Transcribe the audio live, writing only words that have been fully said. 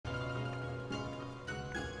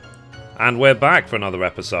And we're back for another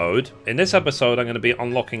episode. In this episode, I'm going to be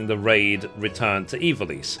unlocking the raid Return to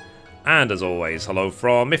Ivalice. And as always, hello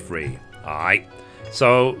from Mithrie. Alright.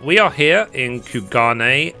 So, we are here in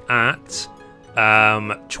Kugane at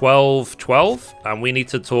 12:12, and we need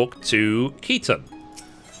to talk to Keaton.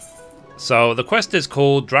 So, the quest is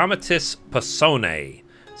called Dramatis Personae.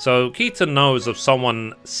 So, Keaton knows of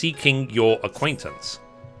someone seeking your acquaintance.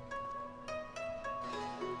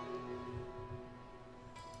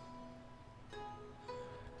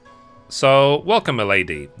 So, welcome,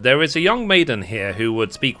 milady. There is a young maiden here who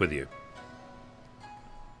would speak with you.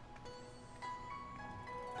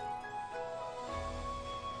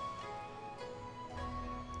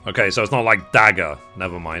 Okay, so it's not like dagger.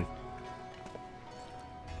 Never mind.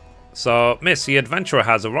 So, miss, the adventurer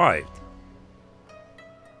has arrived.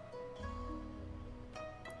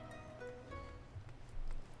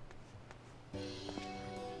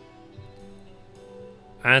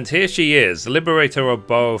 And here she is, liberator of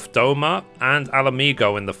both Doma and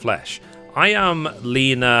Alamigo in the flesh. I am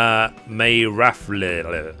Lena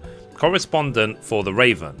Mayrafle, correspondent for the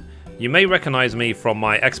Raven. You may recognize me from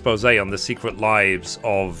my expose on the secret lives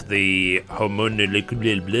of the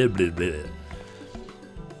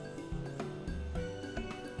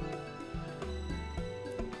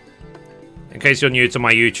In case you're new to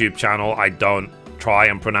my YouTube channel, I don't try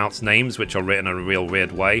and pronounce names which are written in a real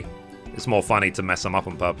weird way. It's more funny to mess them up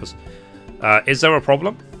on purpose. Is there a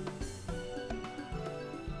problem?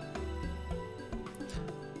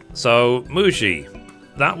 So, Muji.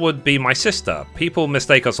 That would be my sister. People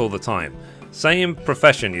mistake us all the time. Same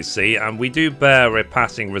profession, you see, and we do bear a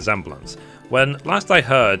passing resemblance. When last I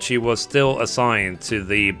heard, she was still assigned to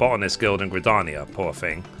the Botanist Guild in Gridania, poor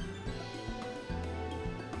thing.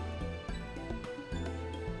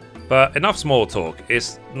 But enough small talk.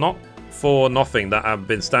 It's not for nothing that I've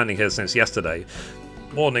been standing here since yesterday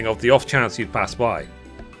morning of the off chance you'd pass by.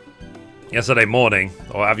 Yesterday morning,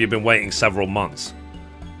 or have you been waiting several months?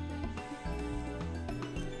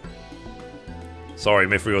 Sorry,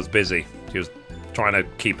 Mithrie was busy. She was trying to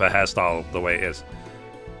keep her hairstyle the way it is.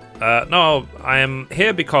 No, I am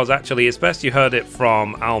here because actually it's best you heard it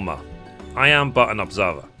from Alma. I am but an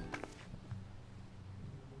observer.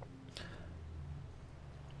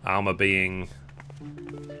 Alma being...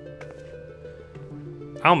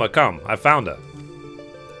 Alma, come. I found her.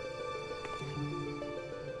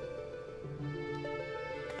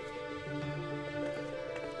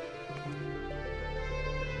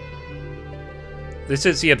 This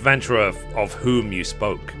is the adventurer of whom you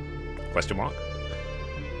spoke? Question mark.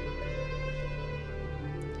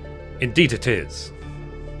 Indeed it is.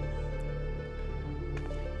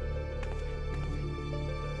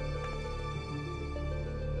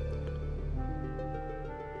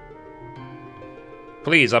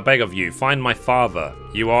 Please, I beg of you, find my father.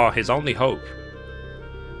 You are his only hope.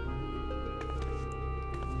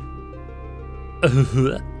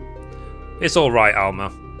 It's alright,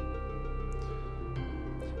 Alma.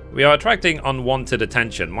 We are attracting unwanted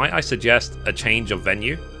attention. Might I suggest a change of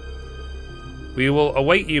venue? We will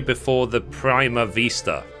await you before the Prima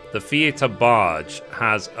Vista. The theatre barge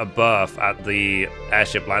has a berth at the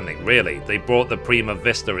airship landing. Really, they brought the Prima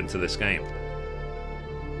Vista into this game.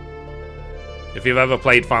 If you've ever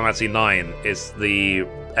played Final Fantasy IX, it's the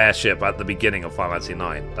airship at the beginning of Final Fantasy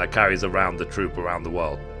IX that carries around the troop around the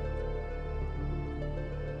world.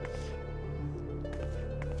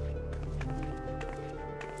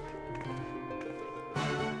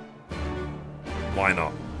 Why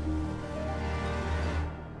not?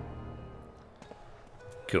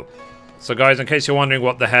 Cool. So guys, in case you're wondering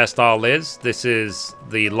what the hairstyle is, this is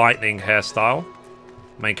the lightning hairstyle.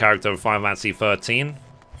 Main character of Final Fantasy XIII.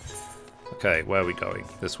 Okay, where are we going?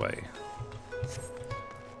 This way.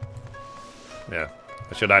 Yeah,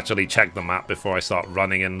 I should actually check the map before I start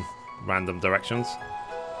running in random directions.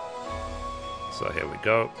 So here we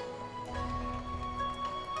go.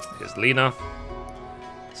 Here's Lena.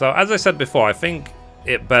 So as I said before, I think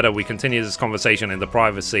it better we continue this conversation in the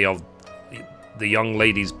privacy of the young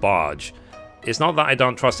lady's barge. It's not that I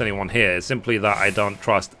don't trust anyone here, it's simply that I don't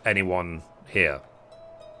trust anyone here.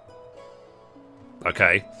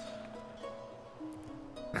 Okay.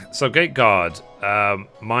 So, Gate Guard,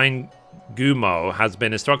 mine Gumo has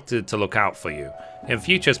been instructed to look out for you. In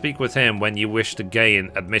future, speak with him when you wish to gain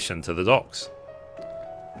admission to the docks.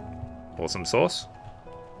 Awesome sauce.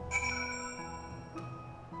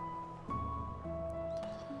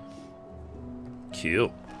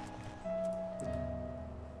 Cool.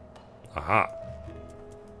 Aha.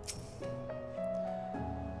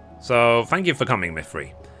 So, thank you for coming,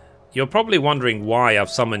 Mithrie. You're probably wondering why I've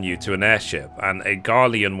summoned you to an airship, and a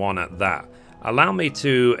Garlean one at that. Allow me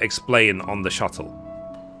to explain on the shuttle.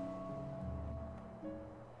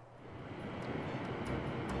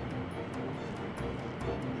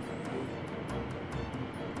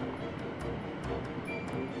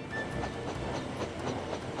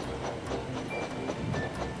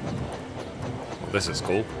 This is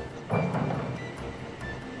cool.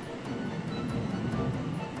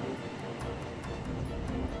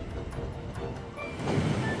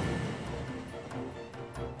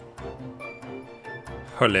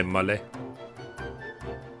 Holy moly.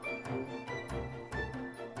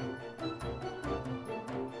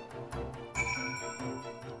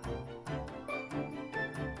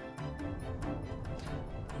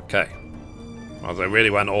 Okay. Well, they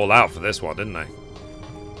really went all out for this one, didn't they?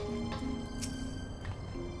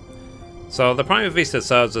 So, the Prima Vista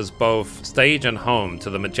serves as both stage and home to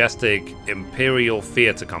the majestic Imperial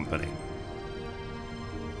Theatre Company.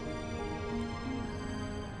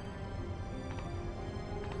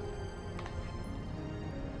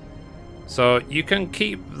 So, you can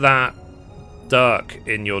keep that dirk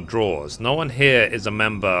in your drawers. No one here is a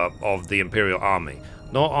member of the Imperial Army,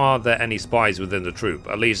 nor are there any spies within the troop,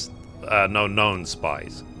 at least no known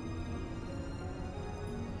spies.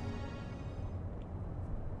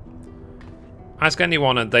 Ask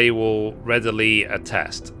anyone and they will readily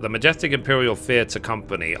attest. The majestic Imperial Theatre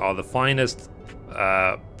Company are the finest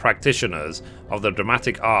practitioners of the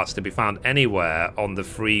dramatic arts to be found anywhere on the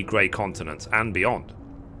three great continents and beyond.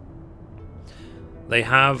 They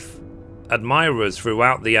have admirers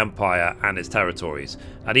throughout the Empire and its territories,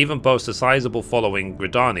 and even boast a sizable following in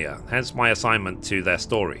Gridania, hence my assignment to their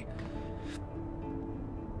story.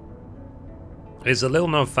 It's a little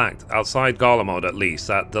known fact, outside Garlemald at least,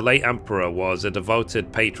 that the late Emperor was a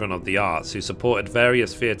devoted patron of the arts who supported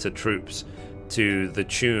various theatre troupes to the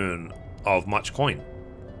tune of much coin.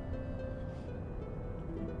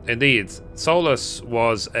 Indeed, Solus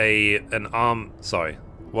was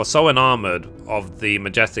so enamoured of the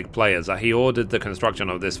majestic players that he ordered the construction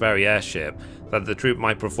of this very airship that the troupe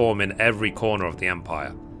might perform in every corner of the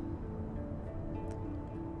Empire.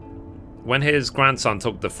 When his grandson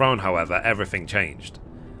took the throne, however, everything changed.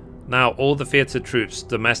 Now, all the theatre troupes,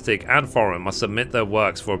 domestic and foreign, must submit their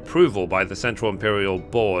works for approval by the Central Imperial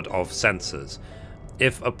Board of Censors.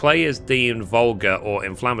 If a play is deemed vulgar or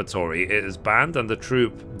inflammatory, it is banned and the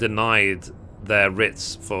troupe denied their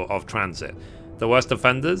writs of transit. The worst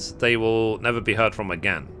offenders, they will never be heard from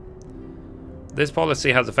again. This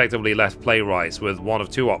policy has effectively left playwrights with one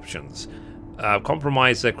of two options.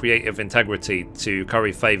 Compromise their creative integrity to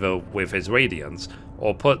curry favour with his radiance,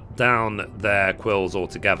 or put down their quills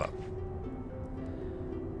altogether.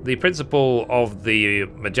 The principal of the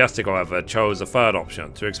Majestic, however, chose a third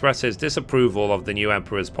option, to express his disapproval of the new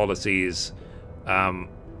Emperor's policies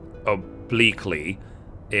obliquely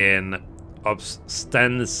in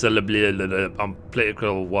ostensibly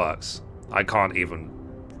political works. I can't even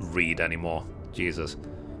read anymore. Jesus.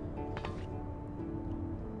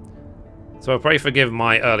 So pray forgive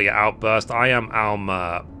my earlier outburst. I am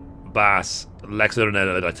Alma Bass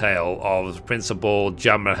Lexer Tale of Principal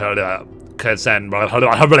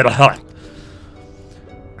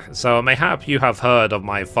So mayhap you have heard of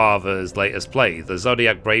my father's latest play, the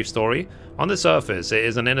Zodiac Brave story. On the surface, it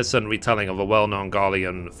is an innocent retelling of a well-known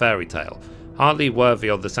Garlean fairy tale, hardly worthy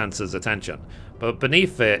of the censor's attention. But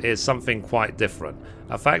beneath it is something quite different,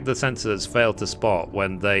 a fact the censors failed to spot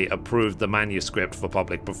when they approved the manuscript for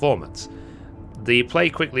public performance. The play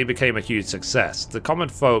quickly became a huge success. The common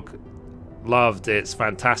folk loved its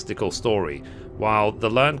fantastical story, while the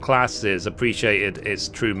learned classes appreciated its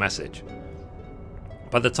true message.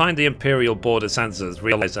 By the time the Imperial Board of Censors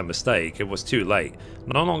realized their mistake, it was too late.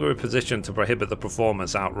 No longer in a position to prohibit the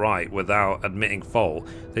performance outright without admitting fault,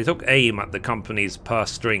 they took aim at the company's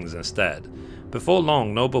purse strings instead. Before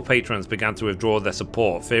long, noble patrons began to withdraw their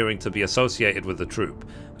support, fearing to be associated with the troupe,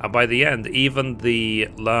 and by the end, even the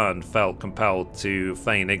learned felt compelled to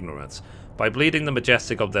feign ignorance. By bleeding the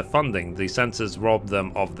Majestic of their funding, the censors robbed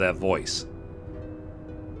them of their voice.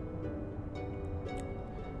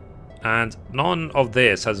 And none of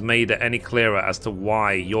this has made it any clearer as to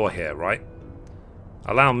why you're here, right?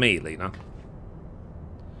 Allow me, Lena.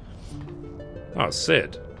 Oh,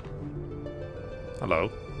 Sid. Hello.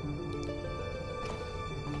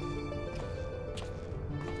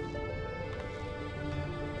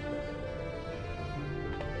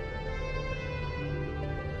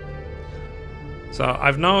 So,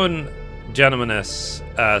 I've known Genominus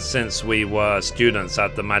since we were students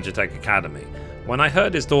at the Magitech Academy. When I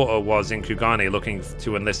heard his daughter was in Kugane looking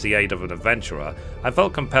to enlist the aid of an adventurer, I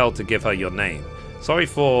felt compelled to give her your name. Sorry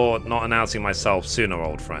for not announcing myself sooner,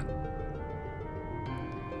 old friend.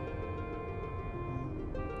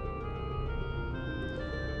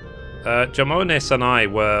 Jamonis and I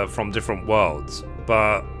were from different worlds,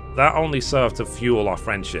 but that only served to fuel our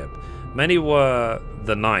friendship. Many were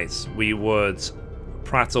the nights we would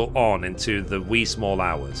prattle on into the wee small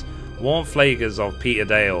hours, warm flavors of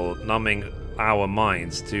peated ale numbing our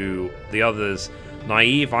minds to the other's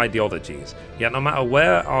naive ideologies. Yet no matter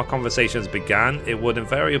where our conversations began, it would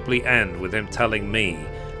invariably end with him telling me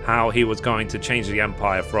how he was going to change the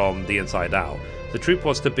Empire from the inside out. The truth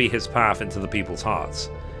was to be his path into the people's hearts.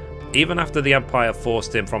 Even after the Empire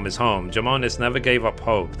forced him from his home, Jamonis never gave up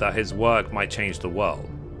hope that his work might change the world.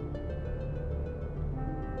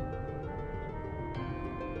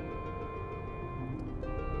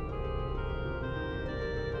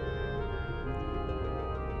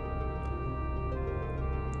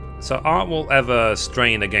 So art will ever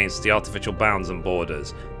strain against the artificial bounds and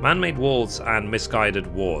borders, man-made walls and misguided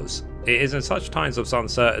wars. It is in such times of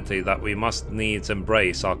uncertainty that we must needs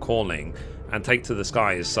embrace our calling and take to the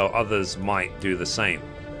skies so others might do the same.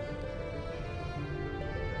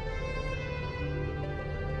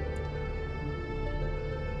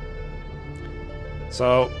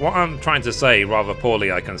 So what I'm trying to say, rather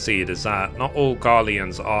poorly I concede, is that not all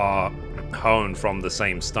Garleans are hewn from the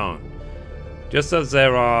same stone. Just as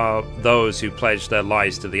there are those who pledge their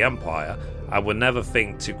lives to the Empire, I would never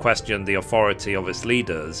think to question the authority of its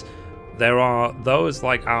leaders, there are those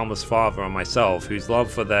like Alma's father and myself whose love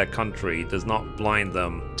for their country does not blind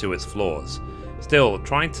them to its flaws. Still,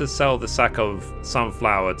 trying to sell the sack of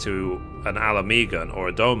sunflower to an Alamegan or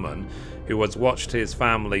a Doman who has watched his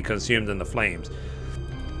family consumed in the flames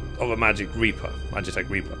of a Magitech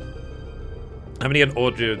Reaper. How many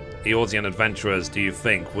Eorzean adventurers do you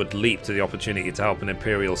think would leap to the opportunity to help an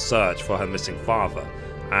Imperial search for her missing father,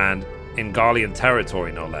 and in Garlean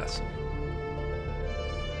territory no less?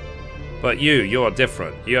 But you are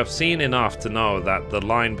different. You have seen enough to know that the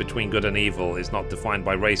line between good and evil is not defined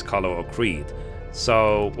by race, color, or creed.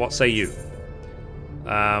 So, what say you?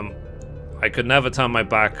 I could never turn my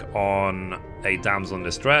back on a damsel in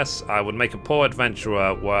distress. I would make a poor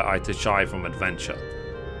adventurer were I to shy from adventure.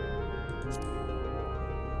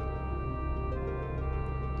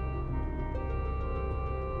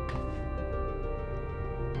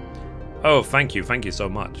 Oh, thank you so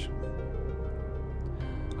much.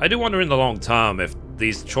 I do wonder in the long term if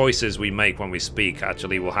these choices we make when we speak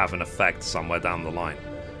actually will have an effect somewhere down the line.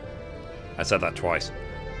 I said that twice.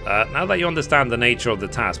 Now that you understand the nature of the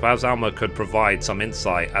task, perhaps Alma could provide some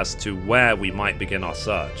insight as to where we might begin our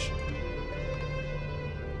search.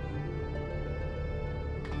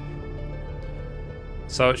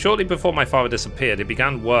 So, shortly before my father disappeared, he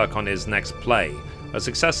began work on his next play, a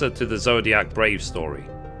successor to the Zodiac Brave story.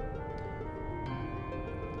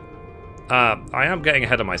 I am getting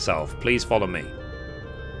ahead of myself. Please follow me.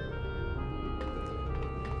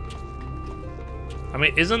 I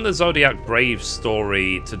mean, isn't the Zodiac Brave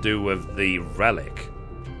story to do with the relic?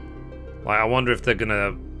 Like, I wonder if they're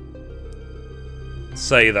gonna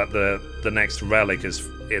say that the next relic is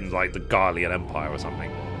in, like, the Garlean Empire or something.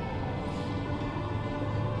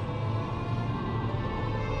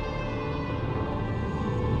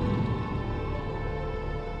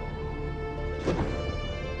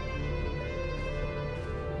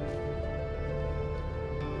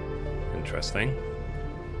 Interesting.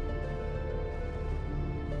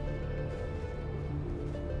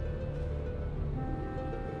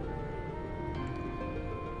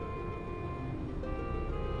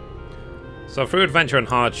 So through adventure and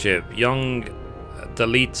hardship, young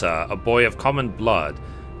Delita, a boy of common blood,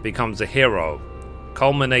 becomes a hero,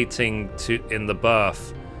 culminating in the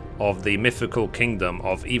birth of the mythical kingdom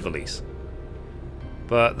of Ivalice.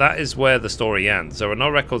 But that is where the story ends. There are no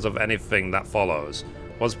records of anything that follows.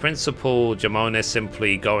 Was Principal Jamonis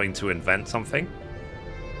simply going to invent something?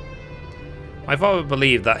 My father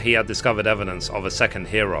believed that he had discovered evidence of a second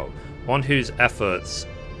hero, one whose efforts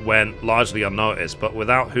went largely unnoticed, but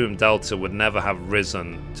without whom Delta would never have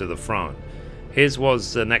risen to the throne. His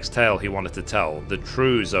was the next tale he wanted to tell, the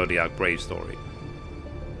true Zodiac Brave story.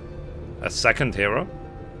 A second hero?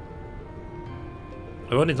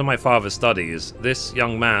 According to my father's studies, this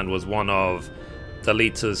young man was one of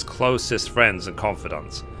Delita's closest friends and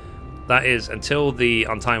confidants. That is, until the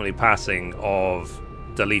untimely passing of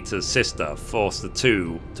Delita's sister forced the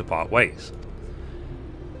two to part ways.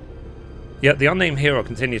 Yet the unnamed hero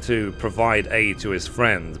continued to provide aid to his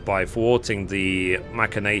friend by thwarting the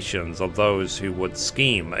machinations of those who would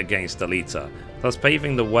scheme against Delita, thus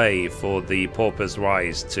paving the way for the Pauper's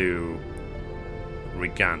rise to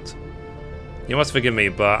Regant. You must forgive me,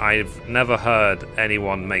 but I've never heard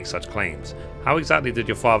anyone make such claims. How exactly did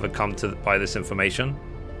your father come by this information?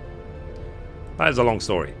 That is a long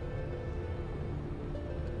story.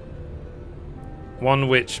 One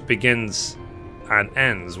which begins and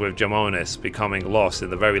ends with Jamonis becoming lost in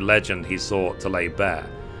the very legend he sought to lay bare.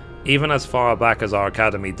 Even as far back as our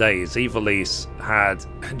academy days, Ivalice had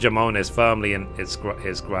Jamonis firmly in his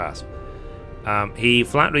grasp. He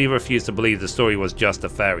flatly refused to believe the story was just a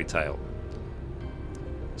fairy tale.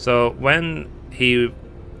 So when he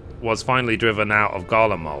was finally driven out of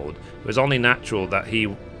Garlemald, it was only natural that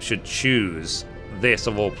he should choose this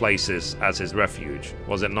of all places as his refuge.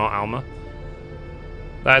 Was it not, Alma?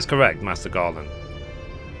 That is correct, Master Garland.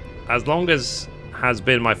 As long as has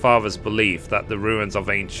been my father's belief that the ruins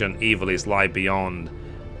of ancient Ivalice lie beyond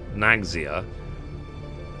Naxia,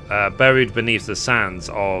 buried beneath the sands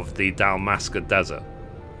of the Dalmasca Desert.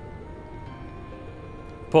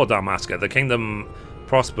 Poor Dalmasca, the kingdom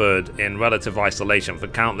prospered in relative isolation for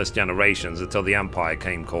countless generations until the Empire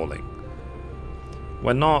came calling.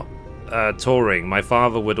 When not touring, my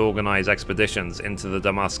father would organize expeditions into the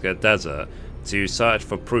Dalmasca Desert to search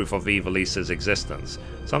for proof of Ivalice's existence.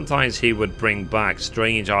 Sometimes he would bring back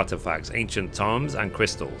strange artifacts, ancient tomes and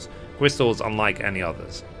crystals unlike any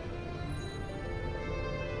others.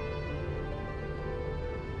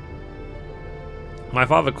 My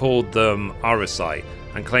father called them Auricite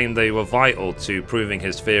and claimed they were vital to proving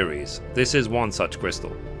his theories. This is one such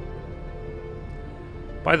crystal.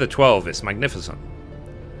 By the 12, it's magnificent.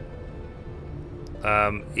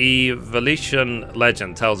 Evalician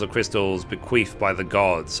legend tells of crystals bequeathed by the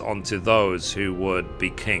gods onto those who would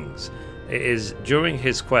be kings. It is during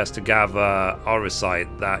his quest to gather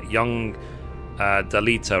Auricite that young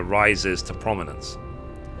Dalita rises to prominence.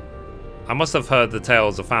 I must have heard the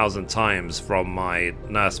tales 1,000 times from my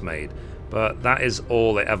nursemaid, but that is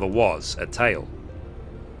all it ever was, a tale.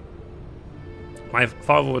 My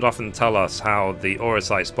father would often tell us how the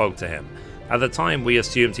Auricite spoke to him. At the time, we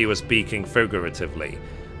assumed he was speaking figuratively,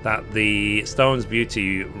 that the stone's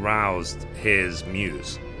beauty roused his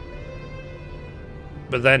muse.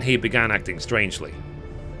 But then he began acting strangely.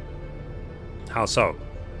 How so?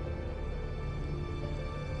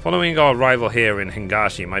 Following our arrival here in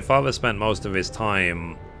Hingashi, my father spent most of his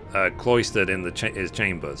time cloistered in his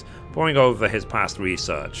chambers, poring over his past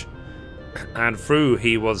research. And though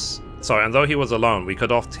he was alone, we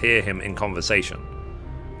could oft hear him in conversation.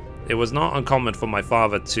 It was not uncommon for my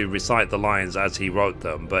father to recite the lines as he wrote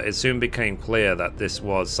them, but it soon became clear that this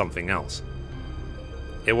was something else.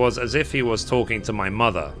 It was as if he was talking to my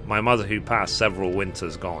mother who passed several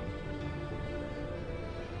winters gone.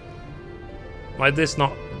 Might this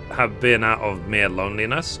not have been out of mere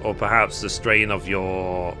loneliness, or perhaps the strain of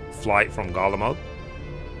your flight from Garlemald?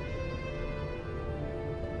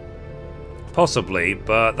 Possibly,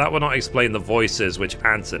 but that would not explain the voices which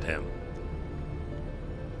answered him.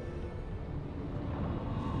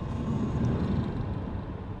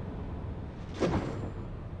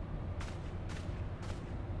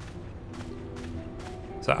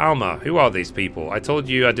 So Alma, who are these people? I told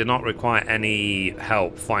you I did not require any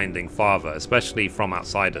help finding father, especially from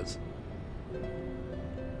outsiders.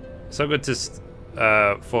 So good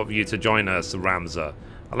for you to join us, Ramza.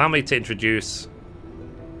 Allow me to introduce...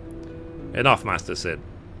 Enough, Master Sid.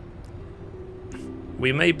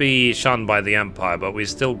 We may be shunned by the Empire, but we're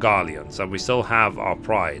still Garleans, and we still have our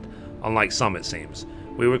pride, unlike some it seems.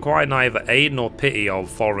 We require neither aid nor pity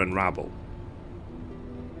of foreign rabble.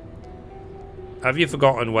 Have you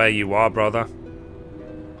forgotten where you are, brother?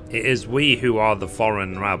 It is we who are the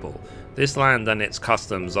foreign rabble. This land and its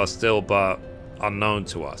customs are still but unknown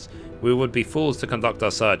to us. We would be fools to conduct our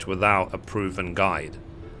search without a proven guide.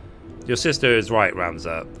 Your sister is right,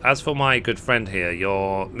 Ramza. As for my good friend here,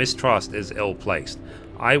 your mistrust is ill-placed.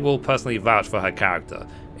 I will personally vouch for her character.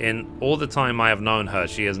 In all the time I have known her,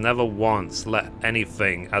 she has never once let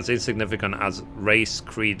anything as insignificant as race,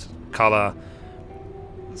 creed, color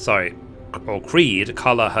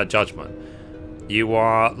her judgment. You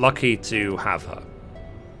are lucky to have her.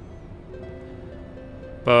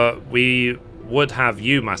 But we would have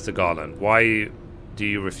you, Master Garland. Why do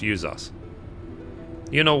you refuse us?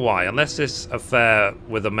 You know why. Unless this affair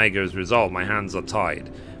with Omega is resolved, my hands are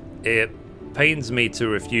tied. It pains me to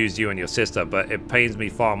refuse you and your sister, but it pains me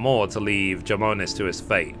far more to leave Jamonis to his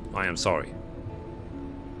fate. I am sorry.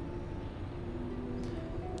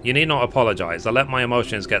 You need not apologize. I let my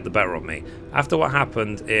emotions get the better of me. After what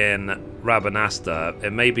happened in Rabanasta,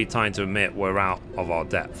 it may be time to admit we're out of our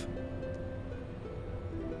depth.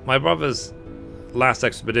 My brother's last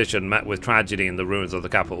expedition met with tragedy in the ruins of the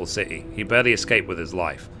capital city. He barely escaped with his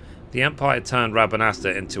life. The Empire turned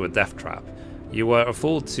Rabanasta into a death trap. You were a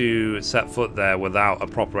fool to set foot there without a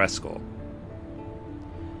proper escort.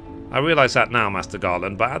 I realize that now, Master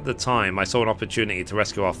Garland, but at the time I saw an opportunity to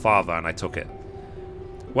rescue our father and I took it.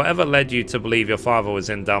 Whatever led you to believe your father was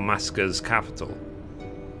in Dalmasca's capital?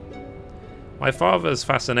 My father's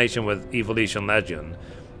fascination with Ivalice legend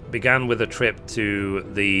began with a trip to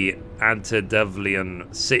the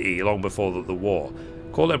antediluvian city long before the war.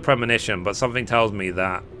 Call it a premonition, but something tells me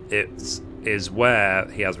that it is where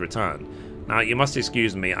he has returned. Now, you must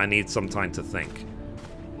excuse me, I need some time to think.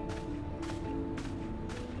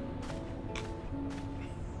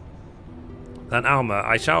 Then Alma,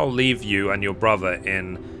 I shall leave you and your brother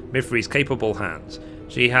in Mithrie's capable hands.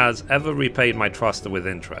 She has ever repaid my trust with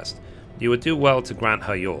interest. You would do well to grant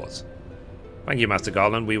her yours. Thank you, Master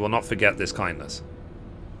Garland. We will not forget this kindness.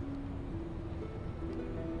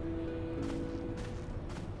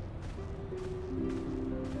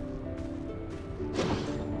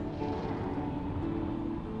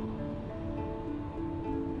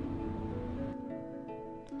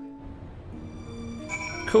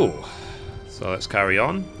 Cool. So let's carry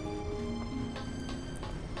on.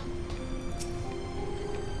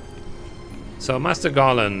 So Master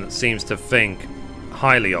Garland seems to think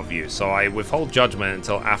highly of you, so I withhold judgment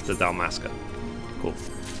until after Dalmasca. Cool.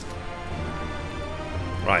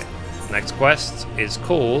 Right, next quest is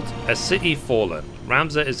called A City Fallen.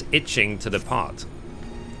 Ramza is itching to depart.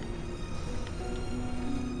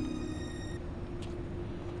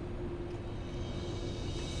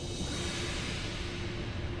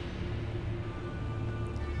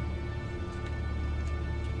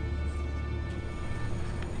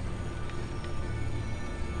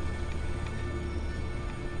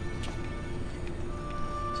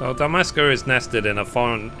 So Dalmasca is nested in a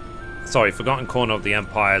forgotten corner of the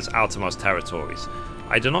Empire's outermost territories.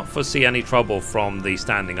 I do not foresee any trouble from the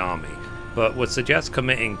standing army, but would suggest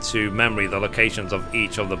committing to memory the locations of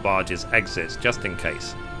each of the barge's exits, just in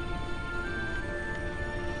case.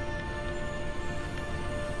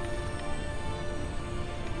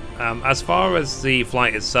 As far as the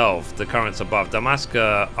flight itself, the currents above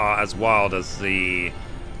Dalmasca are as wild as the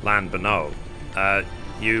land below.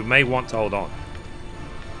 You may want to hold on.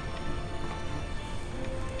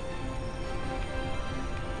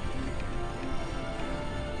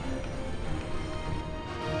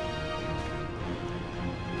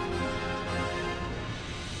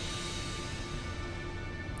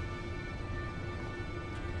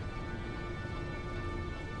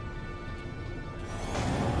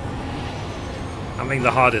 Having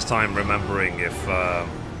the hardest time remembering if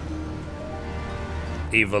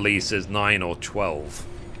Ivalice is 9 or 12.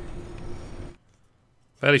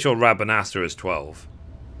 Fairly sure Rabanastre is 12.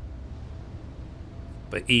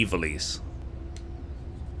 But Ivalice,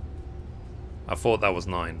 I thought that was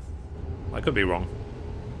 9. I could be wrong.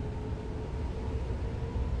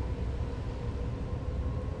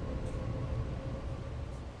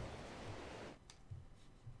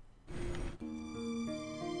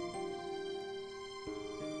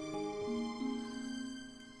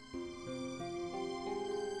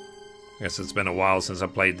 I guess it's been a while since I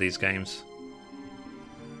played these games.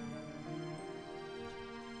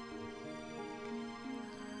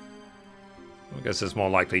 I guess it's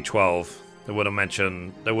more likely 12. They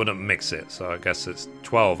wouldn't mix it, so I guess it's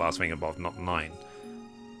 12 I was thinking about, not 9.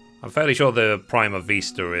 I'm fairly sure the Prima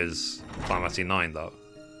Vista is Final Fantasy 9 though.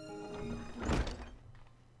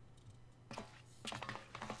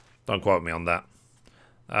 Don't quote me on that.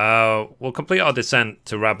 We'll complete our descent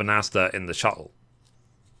to Rabanastre in the shuttle.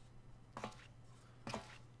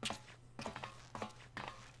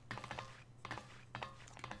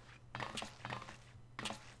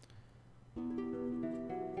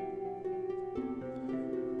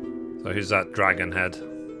 So who's that dragon head?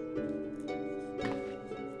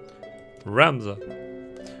 Ramza.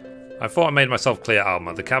 I thought I made myself clear,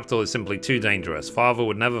 Alma. The capital is simply too dangerous. Father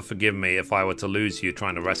would never forgive me if I were to lose you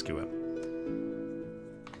trying to rescue him.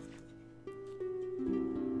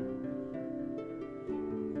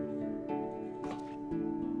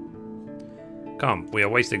 Come, we are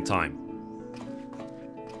wasting time.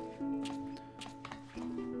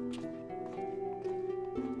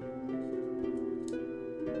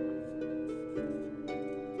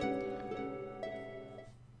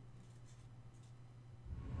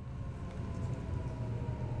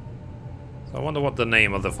 I wonder what the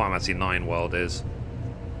name of the Final Fantasy IX world is.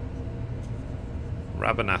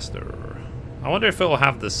 Rabanastre. I wonder if it will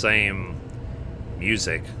have the same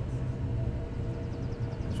music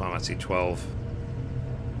as Final Fantasy XII.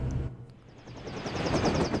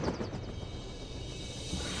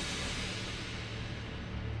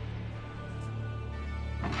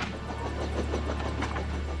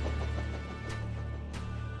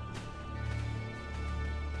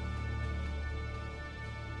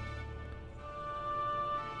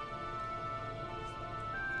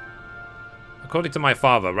 I According to my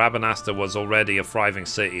father, Rabanastre was already a thriving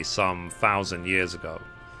city some 1,000 years ago.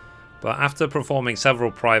 But after performing several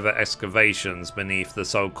private excavations beneath the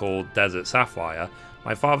so-called Desert Sapphire,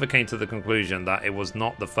 my father came to the conclusion that it was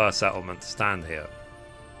not the first settlement to stand here.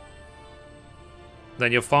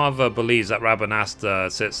 Then your father believes that Rabanastre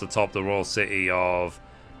sits atop the royal city of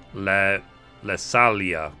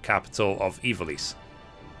Lesalia, capital of Ivalice.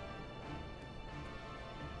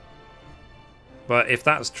 But if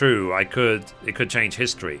that's true, it could change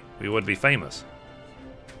history. We would be famous.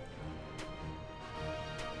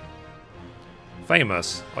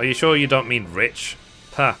 Famous? Are you sure you don't mean rich?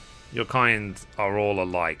 Pah, your kind are all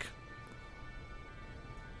alike.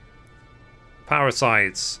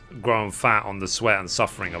 Parasites grown fat on the sweat and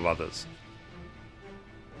suffering of others.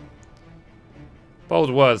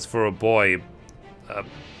 Bold words for a boy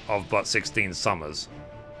of but 16 summers.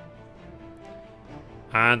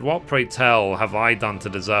 And what, pray tell, have I done to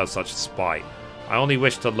deserve such spite? I only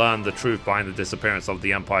wish to learn the truth behind the disappearance of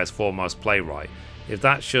the Empire's foremost playwright. If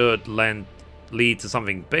that should lead to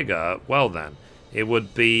something bigger, well then, I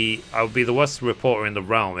would be the worst reporter in the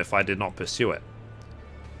realm if I did not pursue it.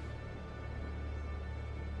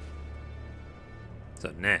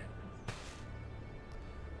 So, nah.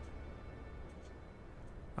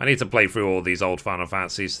 I need to play through all these old Final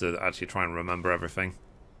Fantasies to actually try and remember everything.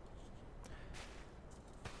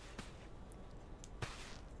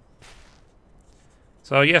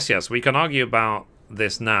 So yes, we can argue about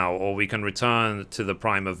this now, or we can return to the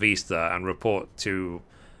Prima Vista and report to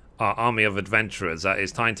our army of adventurers that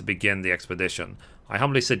it's time to begin the expedition. I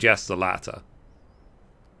humbly suggest the latter.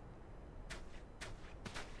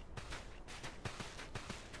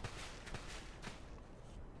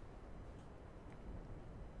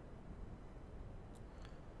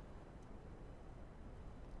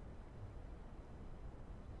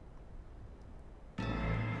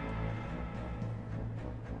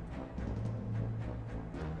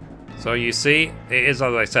 So you see, it is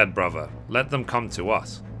as I said, brother. Let them come to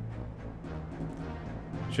us.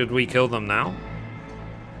 Should we kill them now?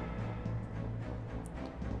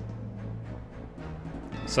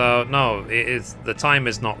 So, no, the time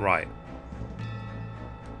is not right.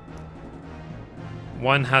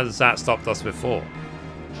 When has that stopped us before?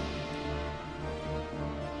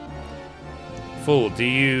 Fool, do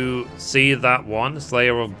you see that one?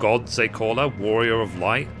 Slayer of gods, they call her? Warrior of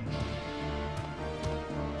light?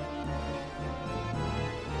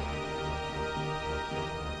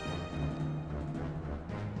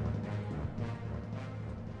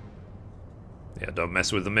 Yeah, don't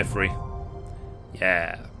mess with the Mithrie.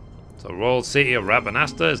 Yeah. So royal city of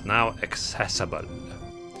Rabanastre is now accessible.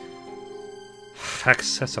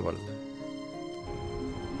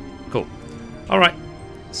 Cool. Alright.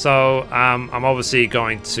 So, I'm obviously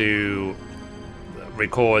going to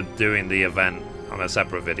record doing the event on a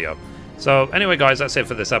separate video. So, anyway guys, that's it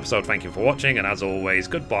for this episode. Thank you for watching, and as always,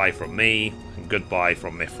 goodbye from me, and goodbye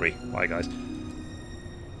from Mithrie. Bye guys.